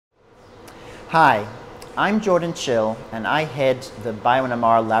Hi, I'm Jordan Chill, and I head the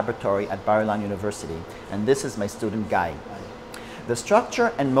BioNMR laboratory at Bar-Ilan University, and this is my student Guy. The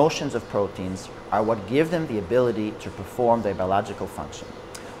structure and motions of proteins are what give them the ability to perform their biological function.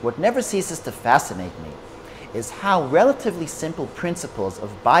 What never ceases to fascinate me is how relatively simple principles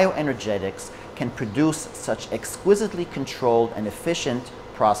of bioenergetics can produce such exquisitely controlled and efficient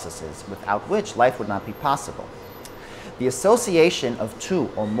processes, without which life would not be possible. The association of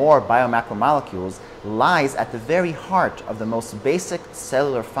two or more biomacromolecules lies at the very heart of the most basic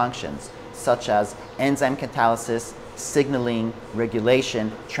cellular functions, such as enzyme catalysis, signaling,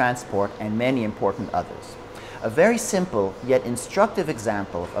 regulation, transport, and many important others. A very simple yet instructive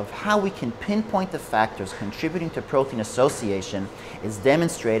example of how we can pinpoint the factors contributing to protein association is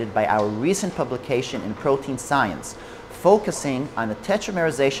demonstrated by our recent publication in Protein Science, focusing on the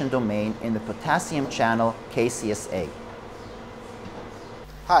tetramerization domain in the potassium channel KcsA.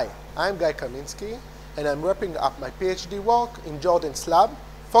 Hi, I'm Guy Kamnesky, and I'm wrapping up my PhD work in Jordan's lab,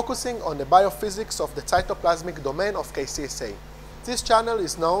 focusing on the biophysics of the cytoplasmic domain of KcsA. This channel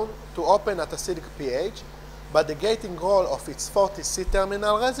is known to open at acidic pH, but the gating role of its 40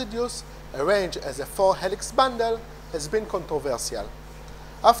 C-terminal residues, arranged as a 4-helix bundle, has been controversial.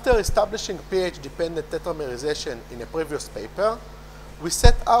 After establishing pH-dependent tetramerization in a previous paper, we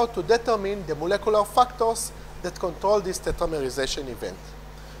set out to determine the molecular factors that control this tetramerization event.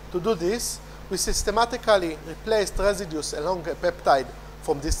 To do this, we systematically replaced residues along a peptide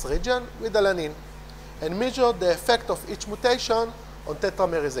from this region with alanine and measured the effect of each mutation on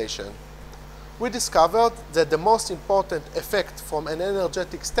tetramerization. We discovered that the most important effect from an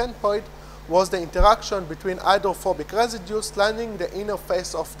energetic standpoint was the interaction between hydrophobic residues lining the inner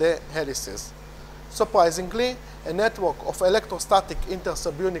face of the helices. Surprisingly, a network of electrostatic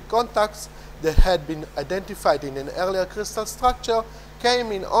intersubunit contacts that had been identified in an earlier crystal structure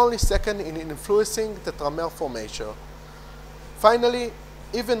came in only second in influencing tetramer formation. Finally,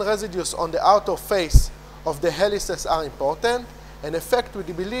 even residues on the outer face of the helices are important, an effect we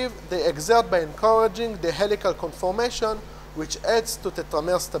believe they exert by encouraging the helical conformation, which adds to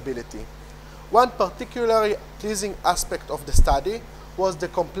tetramer stability. One particularly pleasing aspect of the study was the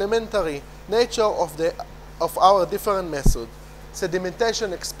complementary nature of our different methods.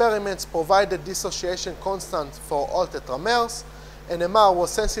 Sedimentation experiments provided dissociation constant for all tetramers. NMR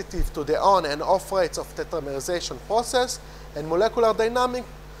was sensitive to the on and off rates of tetramerization process, and molecular dynamics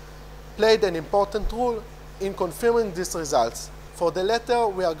played an important role in confirming these results. For the latter,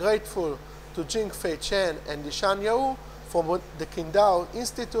 we are grateful to Jingfei Chen and Dishan Yao from the Qingdao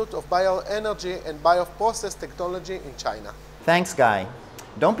Institute of Bioenergy and Bioprocess Technology in China. Thanks, Guy.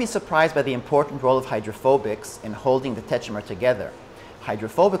 Don't be surprised by the important role of hydrophobics in holding the tetramer together.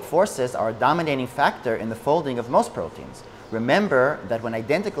 Hydrophobic forces are a dominating factor in the folding of most proteins. Remember that when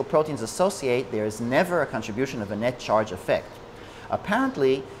identical proteins associate, there is never a contribution of a net charge effect.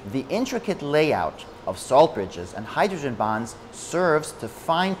 Apparently, the intricate layout of salt bridges and hydrogen bonds serves to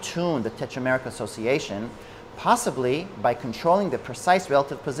fine-tune the tetrameric association, possibly by controlling the precise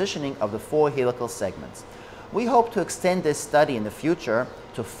relative positioning of the 4 helical segments. We hope to extend this study in the future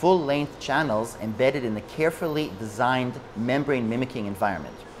to full-length channels embedded in the carefully designed membrane-mimicking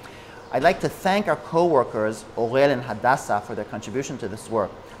environment. I'd like to thank our co-workers, Orel and Hadassah, for their contribution to this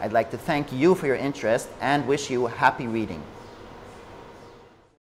work. I'd like to thank you for your interest and wish you happy reading.